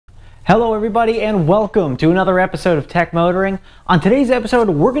Hello everybody and welcome to another episode of Tech Motoring. On today's episode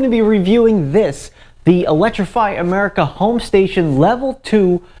we're going to be reviewing the Electrify America HomeStation Level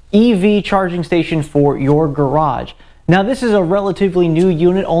 2 EV charging station for your garage. Now this is a relatively new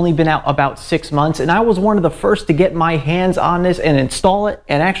unit, only been out about 6 months, and I was one of the first to get my hands on this and install it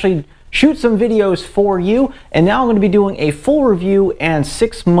and actually shoot some videos for you. And now I'm going to be doing a full review and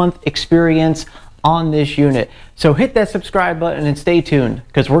 6-month experience on this unit. So hit that subscribe button and stay tuned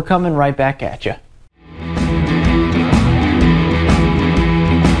because we're coming right back at you.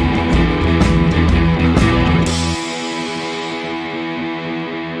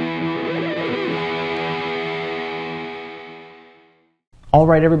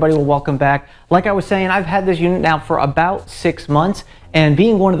 Alright everybody, well, welcome back. Like I was saying, I've had this unit now for about 6 months, and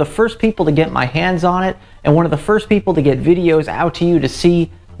being one of the first people to get my hands on it and one of the first people to get videos out to you to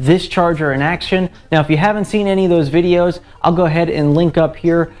see this charger in action. Now if you haven't seen any of those videos, I'll go ahead and link up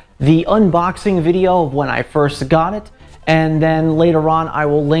here the unboxing video of when I first got it, and then later on I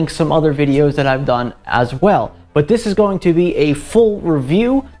will link some other videos that I've done as well. But this is going to be a full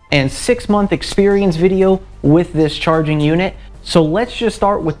review and 6-month experience video with this charging unit. So let's just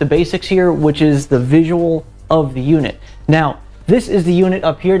start with the basics here, which is the visual of the unit. Now this is the unit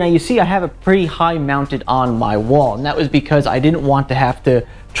up here. Now you see I have it pretty high mounted on my wall, and that was because I didn't want to have to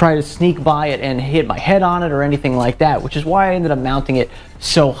try to sneak by it and hit my head on it or anything like that, which is why I ended up mounting it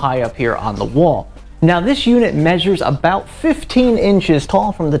so high up here on the wall. Now this unit measures about 15 inches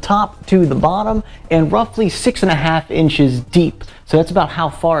tall from the top to the bottom and roughly 6.5 inches deep. So that's about how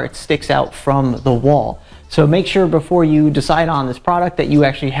far it sticks out from the wall. So make sure before you decide on this product that you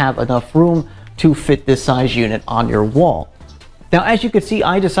actually have enough room to fit this size unit on your wall. Now as you can see,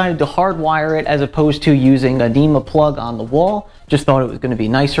 I decided to hardwire it as opposed to using a NEMA plug on the wall. Just thought it was going to be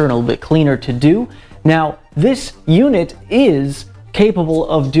nicer and a little bit cleaner to do. Now this unit is capable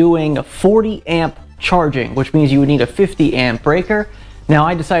of doing 40 amp charging, which means you would need a 50 amp breaker. Now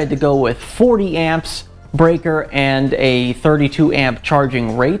I decided to go with 40 amps breaker and a 32 amp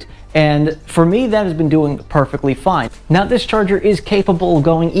charging rate, and for me that has been doing perfectly fine. Now this charger is capable of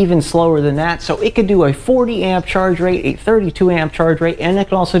going even slower than that, so it could do a 40 amp charge rate, a 32 amp charge rate, and it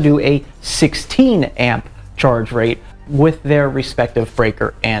can also do a 16 amp charge rate with their respective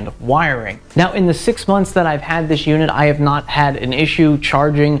breaker and wiring. Now in the 6 months that I've had this unit, I have not had an issue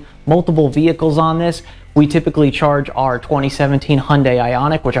charging multiple vehicles on this. We typically charge our 2017 Hyundai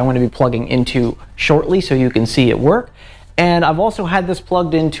Ioniq, which I'm going to be plugging into shortly so you can see it work. And I've also had this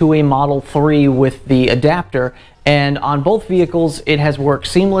plugged into a Model 3 with the adapter, and on both vehicles it has worked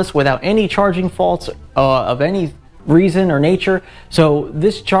seamless without any charging faults of any reason or nature. So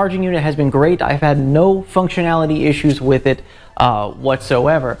this charging unit has been great. I've had no functionality issues with it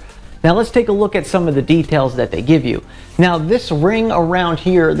whatsoever. Now let's take a look at some of the details that they give you. Now this ring around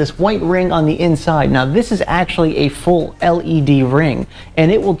here, this white ring on the inside, now this is actually a full LED ring,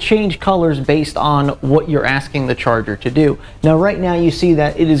 and it will change colors based on what you're asking the charger to do. Now right now you see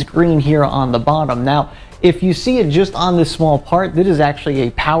that it is green here on the bottom. Now if you see it just on this small part, this is actually a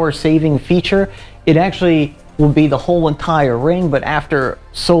power saving feature. It actually will be the whole entire ring, but after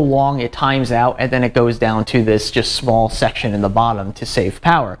so long it times out and then it goes down to this just small section in the bottom to save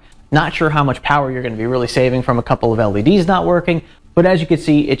power. Not sure how much power you're going to be really saving from a couple of LEDs not working, but as you can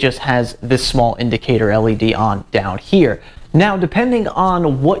see, it just has this small indicator LED on down here. Now, depending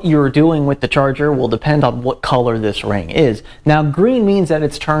on what you're doing with the charger will depend on what color this ring is. Now, green means that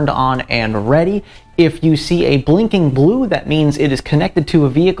it's turned on and ready. If you see a blinking blue, that means it is connected to a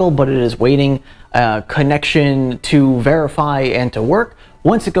vehicle, but it is waiting connection to verify and to work.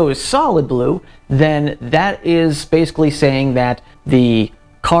 Once it goes solid blue, then that is basically saying that the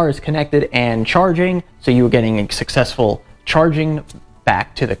car is connected and charging, so you are getting a successful charging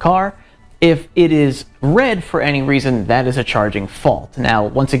back to the car. If it is red for any reason, that is a charging fault. Now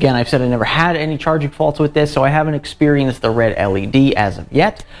once again, I've said I never had any charging faults with this, so I haven't experienced the red LED as of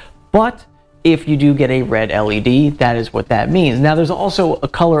yet, but if you do get a red LED, that is what that means. Now there's also a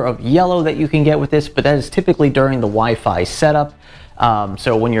color of yellow that you can get with this, but that is typically during the Wi-Fi setup.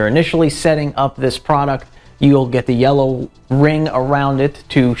 So when you're initially setting up this product, you'll get the yellow ring around it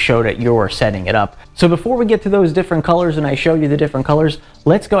to show that you're setting it up. So before we get to those different colors and I show you the different colors,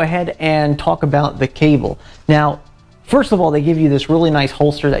 let's go ahead and talk about the cable. Now, first of all, they give you this really nice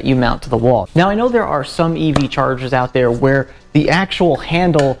holster that you mount to the wall. Now, I know there are some EV chargers out there where the actual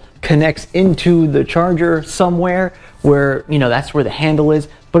handle connects into the charger somewhere where, you know, that's where the handle is.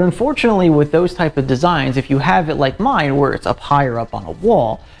 But unfortunately, with those type of designs, if you have it like mine where it's up higher up on a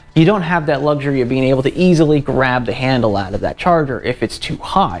wall, you don't have that luxury of being able to easily grab the handle out of that charger if it's too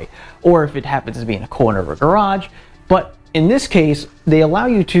high, or if it happens to be in a corner of a garage. But in this case, they allow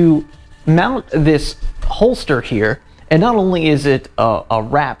you to mount this holster here, and not only is it a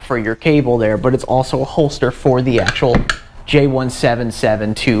wrap for your cable there, but it's also a holster for the actual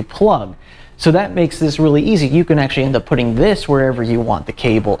J1772 plug. So that makes this really easy. You can actually end up putting this wherever you want the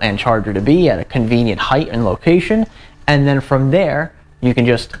cable and charger to be at a convenient height and location. And then from there, you can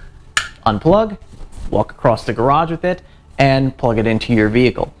just unplug, walk across the garage with it, and plug it into your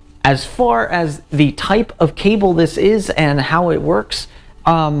vehicle. As far as the type of cable this is and how it works,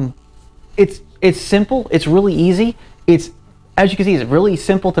 it's simple. It's really easy. As you can see, it's really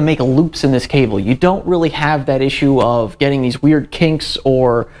simple to make loops in this cable. You don't really have that issue of getting these weird kinks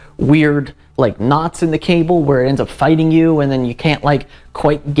or weird like knots in the cable where it ends up fighting you and then you can't like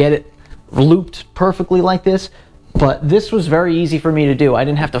quite get it looped perfectly like this. But this was very easy for me to do. I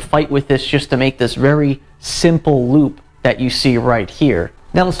didn't have to fight with this just to make this very simple loop that you see right here.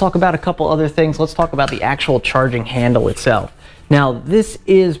 Now let's talk about a couple other things. Let's talk about the actual charging handle itself. Now this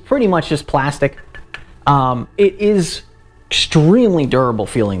is pretty much just plastic. It is extremely durable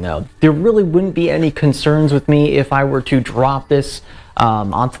feeling though. There really wouldn't be any concerns with me if I were to drop this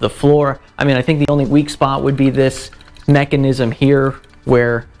onto the floor. I mean, I think the only weak spot would be this mechanism here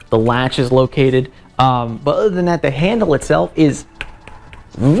where the latch is located. But other than that, the handle itself is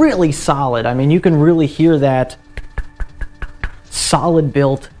really solid. I mean, you can really hear that solid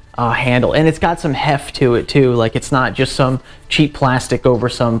built handle, and it's got some heft to it too. Like, it's not just some cheap plastic over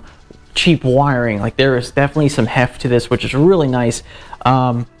some cheap wiring. Like, there is definitely some heft to this, which is really nice.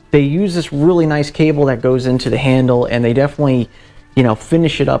 They use this really nice cable that goes into the handle, and they definitely, you know,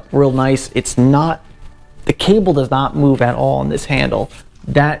 finish it up real nice. It's not, the cable does not move at all on this handle.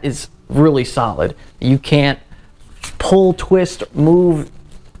 That is really solid. You can't pull, twist, move.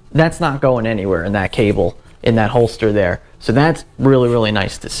 That's not going anywhere in that cable, in that holster there. So that's really, really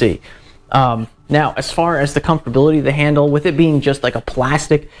nice to see. Now, as far as the comfortability of the handle, with it being just like a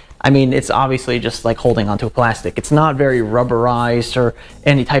plastic, I mean, it's obviously just like holding onto a plastic. It's not very rubberized or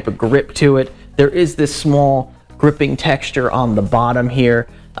any type of grip to it. There is this small gripping texture on the bottom here.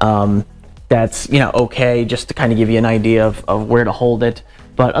 That's, you know, okay, just to kind of give you an idea of where to hold it.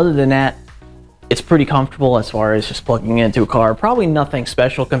 But other than that, it's pretty comfortable as far as just plugging it into a car. Probably nothing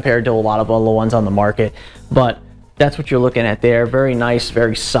special compared to a lot of other ones on the market, but that's what you're looking at there. Very nice,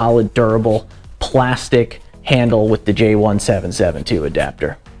 very solid, durable plastic handle with the J1772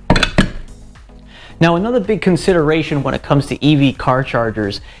 adapter. Now, another big consideration when it comes to EV car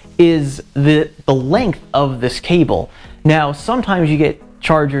chargers is the length of this cable. Now, sometimes you get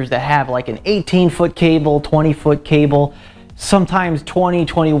chargers that have like an 18-foot cable, 20-foot cable. Sometimes 20,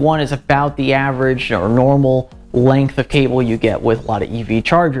 21 is about the average or normal length of cable you get with a lot of EV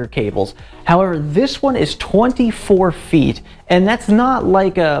charger cables. However, this one is 24 feet, and that's not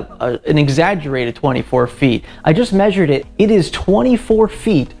like an exaggerated 24 feet. I just measured it. It is 24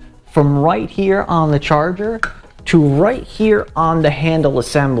 feet from right here on the charger to right here on the handle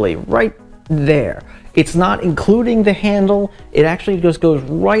assembly, right there. It's not including the handle. It actually just goes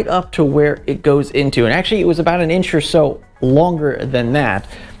right up to where it goes into. And actually, it was about an inch or so longer than that.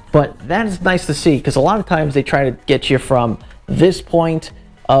 But that is nice to see, because a lot of times they try to get you from this point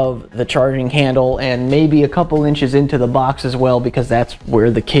of the charging handle and maybe a couple inches into the box as well, because that's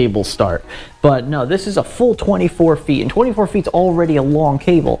where the cables start. But no, this is a full 24 feet, and 24 feet is already a long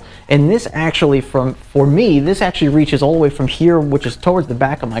cable. And this actually, for me, this actually reaches all the way from here, which is towards the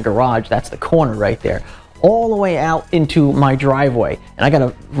back of my garage. That's the corner right there, all the way out into my driveway. And I got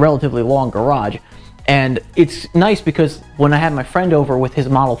a relatively long garage. And it's nice because when I had my friend over with his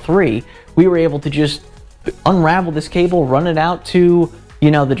Model 3, we were able to just unravel this cable, run it out to, you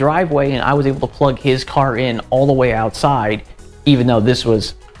know, the driveway, and I was able to plug his car in all the way outside, even though this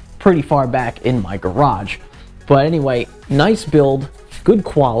was pretty far back in my garage. But anyway, nice build, good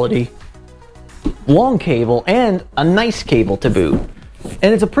quality, long cable, and a nice cable to boot.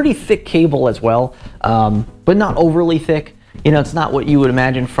 And it's a pretty thick cable as well, but not overly thick. You know, it's not what you would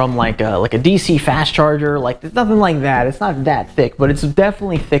imagine from like a DC fast charger. Like, there's nothing like that. It's not that thick, but it's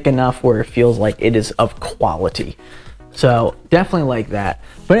definitely thick enough where it feels like it is of quality. So definitely like that.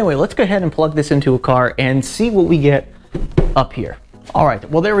 But anyway, let's go ahead and plug this into a car and see what we get up here. All right,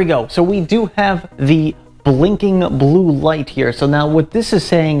 well, there we go. So we do have the blinking blue light here. So now what this is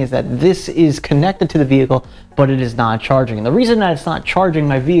saying is that this is connected to the vehicle, but it is not charging. And the reason that it's not charging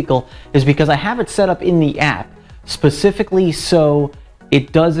my vehicle is because I have it set up in the app specifically so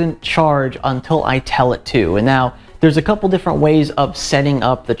it doesn't charge until I tell it to. And now there's a couple different ways of setting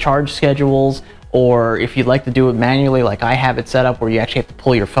up the charge schedules, or if you'd like to do it manually like I have it set up where you actually have to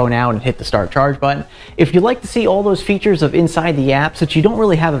pull your phone out and hit the start charge button. If you'd like to see all those features of inside the app, since you don't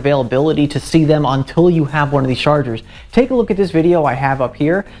really have availability to see them until you have one of these chargers, take a look at this video I have up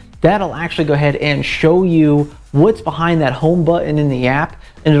here, that'll actually go ahead and show you what's behind that home button in the app,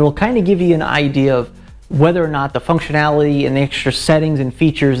 and it'll kind of give you an idea of whether or not the functionality and the extra settings and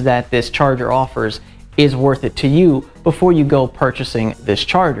features that this charger offers is worth it to you before you go purchasing this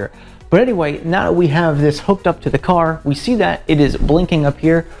charger. But anyway, now that we have this hooked up to the car, we see that it is blinking up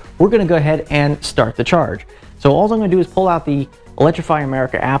here. We're going to go ahead and start the charge. So all I'm going to do is pull out the Electrify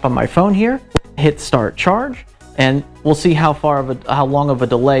America app on my phone here, hit start charge, and we'll see how long of a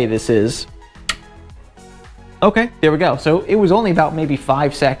delay this is. Okay, there we go. So it was only about maybe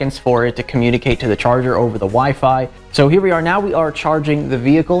 5 seconds for it to communicate to the charger over the Wi-Fi. So here we are. Now we are charging the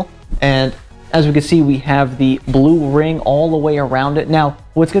vehicle, and as we can see, we have the blue ring all the way around it. Now,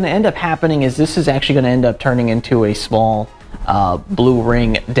 what's going to end up happening is this is actually going to end up turning into a small blue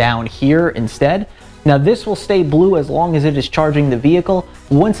ring down here instead. Now, this will stay blue as long as it is charging the vehicle.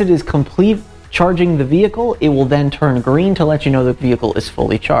 Once it is complete charging the vehicle, it will then turn green to let you know the vehicle is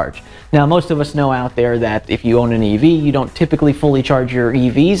fully charged. Now, most of us know out there that if you own an EV, you don't typically fully charge your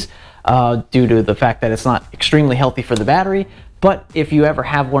EVs due to the fact that it's not extremely healthy for the battery. But if you ever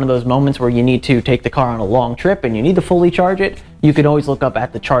have one of those moments where you need to take the car on a long trip and you need to fully charge it, you can always look up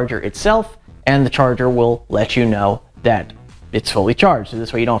at the charger itself, and the charger will let you know that it's fully charged. So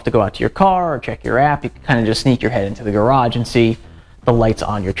this way you don't have to go out to your car or check your app. You can kind of just sneak your head into the garage and see the lights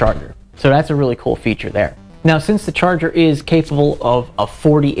on your charger. So that's a really cool feature there. Now, since the charger is capable of a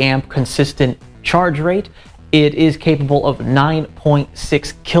 40 amp consistent charge rate, it is capable of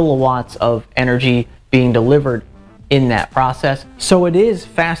 9.6 kilowatts of energy being delivered in that process. So it is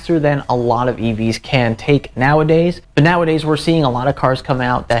faster than a lot of EVs can take nowadays. But nowadays we're seeing a lot of cars come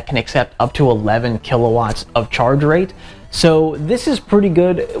out that can accept up to 11 kilowatts of charge rate. So this is pretty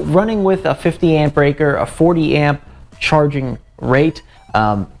good. Running with a 50 amp breaker, a 40 amp charging rate,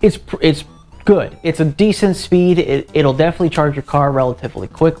 it's good. It's a decent speed. It'll definitely charge your car relatively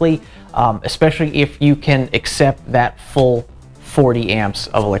quickly, especially if you can accept that full 40 amps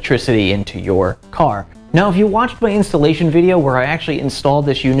of electricity into your car. Now, if you watched my installation video where I actually installed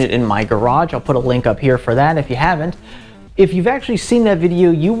this unit in my garage, I'll put a link up here for that if you haven't. If you've actually seen that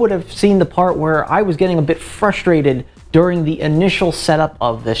video, you would have seen the part where I was getting a bit frustrated during the initial setup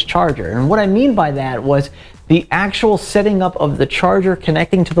of this charger. And what I mean by that was the actual setting up of the charger,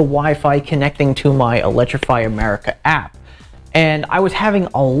 connecting to the Wi-Fi, connecting to my Electrify America app. And I was having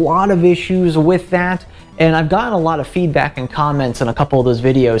a lot of issues with that. And I've gotten a lot of feedback and comments on a couple of those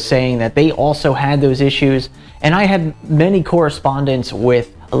videos saying that they also had those issues. And I had many correspondence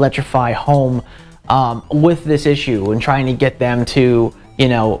with Electrify Home with this issue and trying to get them to, you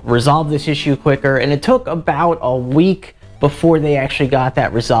know, resolve this issue quicker. And it took about a week before they actually got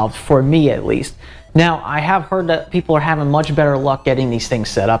that resolved, for me at least. Now, I have heard that people are having much better luck getting these things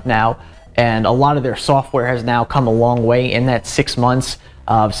set up now, and a lot of their software has now come a long way in that 6 months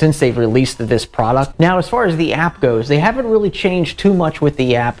since they've released this product. Now, as far as the app goes, they haven't really changed too much with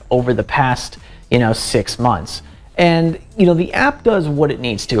the app over the past, 6 months. And, the app does what it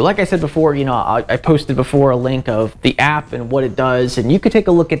needs to. Like I said before, I posted before a link of the app and what it does, and you could take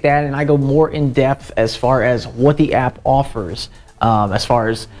a look at that, and I go more in depth as far as what the app offers, as far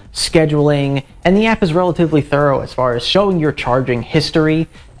as scheduling. And the app is relatively thorough as far as showing your charging history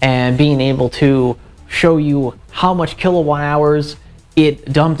and being able to show you how much kilowatt hours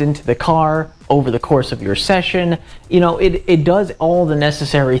it dumped into the car over the course of your session. It does all the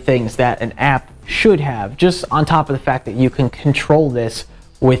necessary things that an app should have, just on top of the fact that you can control this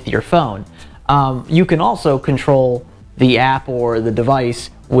with your phone. You can also control the app or the device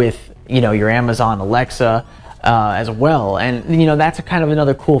with your Amazon Alexa as well. And that's a kind of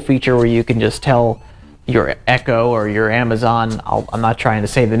another cool feature where you can just tell your Echo or your Amazon, I'm not trying to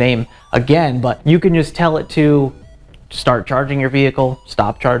say the name again, but you can just tell it to start charging your vehicle,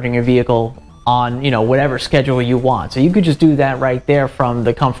 stop charging your vehicle on whatever schedule you want. So you could just do that right there from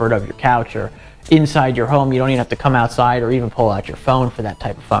the comfort of your couch or inside your home. You don't even have to come outside or even pull out your phone for that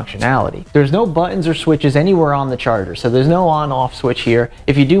type of functionality. There's no buttons or switches anywhere on the charger, so there's no on-off switch here.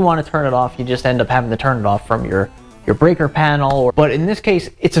 If you do want to turn it off, you just end up having to turn it off from your breaker panel. But in this case,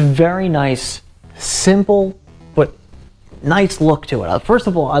 it's a very nice, simple, but nice look to it. First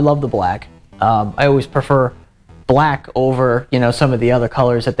of all, I love the black. I always prefer black over some of the other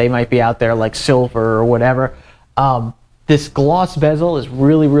colors that they might be out there, like silver or whatever. This gloss bezel is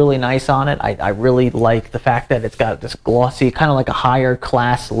really, really nice on it. I really like the fact that it's got this glossy, kind of like a higher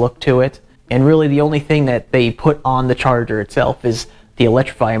class look to it. And really the only thing that they put on the charger itself is the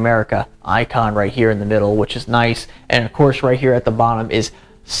Electrify America icon right here in the middle, which is nice. And of course right here at the bottom is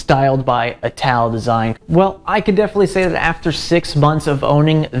styled by Ital Design. Well, I could definitely say that after 6 months of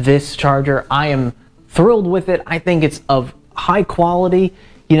owning this charger, I am thrilled with it. I think it's of high quality.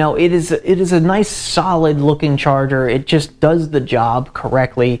 You know, it is a nice solid looking charger. It just does the job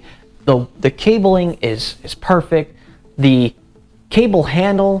correctly. The cabling is perfect. The cable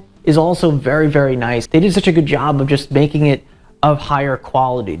handle is also very, very nice. They did such a good job of just making it of higher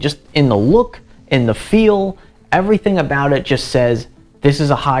quality, just in the look, in the feel, everything about it just says this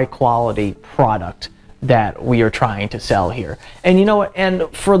is a high quality product that we are trying to sell here. And you know what, and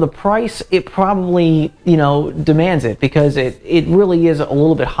for the price, it probably, you know, demands it, because it really is a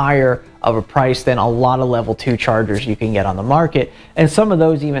little bit higher of a price than a lot of level 2 chargers you can get on the market. And some of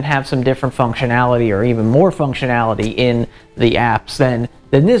those even have some different functionality, or even more functionality in the apps than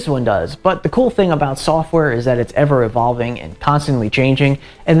this one does. But the cool thing about software is that it's ever evolving and constantly changing,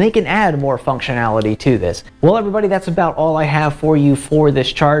 and they can add more functionality to this. Well, everybody, that's about all I have for you for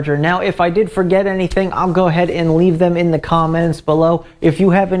this charger. Now, if I did forget anything, I'll go ahead and leave them in the comments below. If you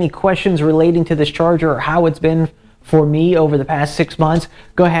have any questions relating to this charger or how it's been for me over the past 6 months,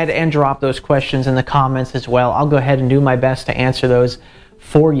 go ahead and drop those questions in the comments as well. I'll go ahead and do my best to answer those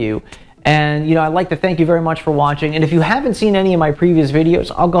for you. And you know, I'd like to thank you very much for watching. And if you haven't seen any of my previous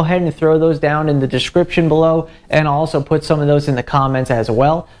videos, I'll go ahead and throw those down in the description below, and I'll also put some of those in the comments as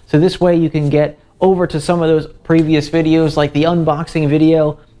well. So this way you can get over to some of those previous videos, like the unboxing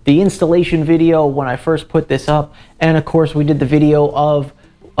video, the installation video when I first put this up, and of course we did the video of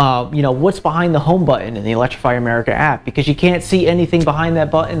you know, what's behind the home button in the Electrify America app, because you can't see anything behind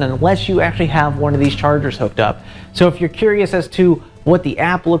that button unless you actually have one of these chargers hooked up. So if you're curious as to what the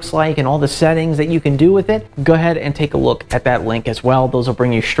app looks like and all the settings that you can do with it, go ahead and take a look at that link as well. Those will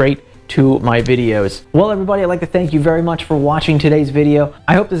bring you straight to my videos. Well, everybody, I'd like to thank you very much for watching today's video.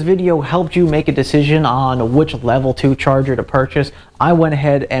 I hope this video helped you make a decision on which level 2 charger to purchase. I went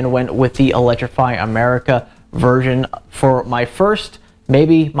ahead and went with the Electrify America version for my first,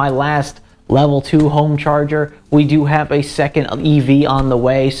 maybe my last level 2 home charger. We do have a second EV on the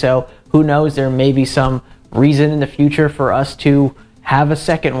way, so who knows, there may be some reason in the future for us to have a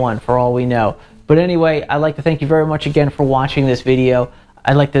second one, for all we know. But anyway, I'd like to thank you very much again for watching this video.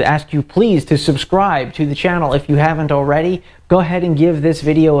 I'd like to ask you please to subscribe to the channel if you haven't already. Go ahead and give this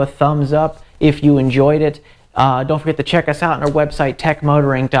video a thumbs up if you enjoyed it. Don't forget to check us out on our website,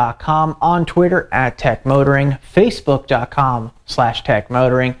 techmotoring.com, on Twitter @techmotoring,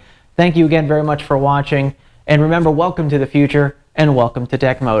 facebook.com/techmotoring. Thank you again very much for watching, and remember, welcome to the future and welcome to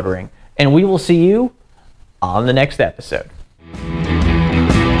Tech Motoring. And we will see you on the next episode.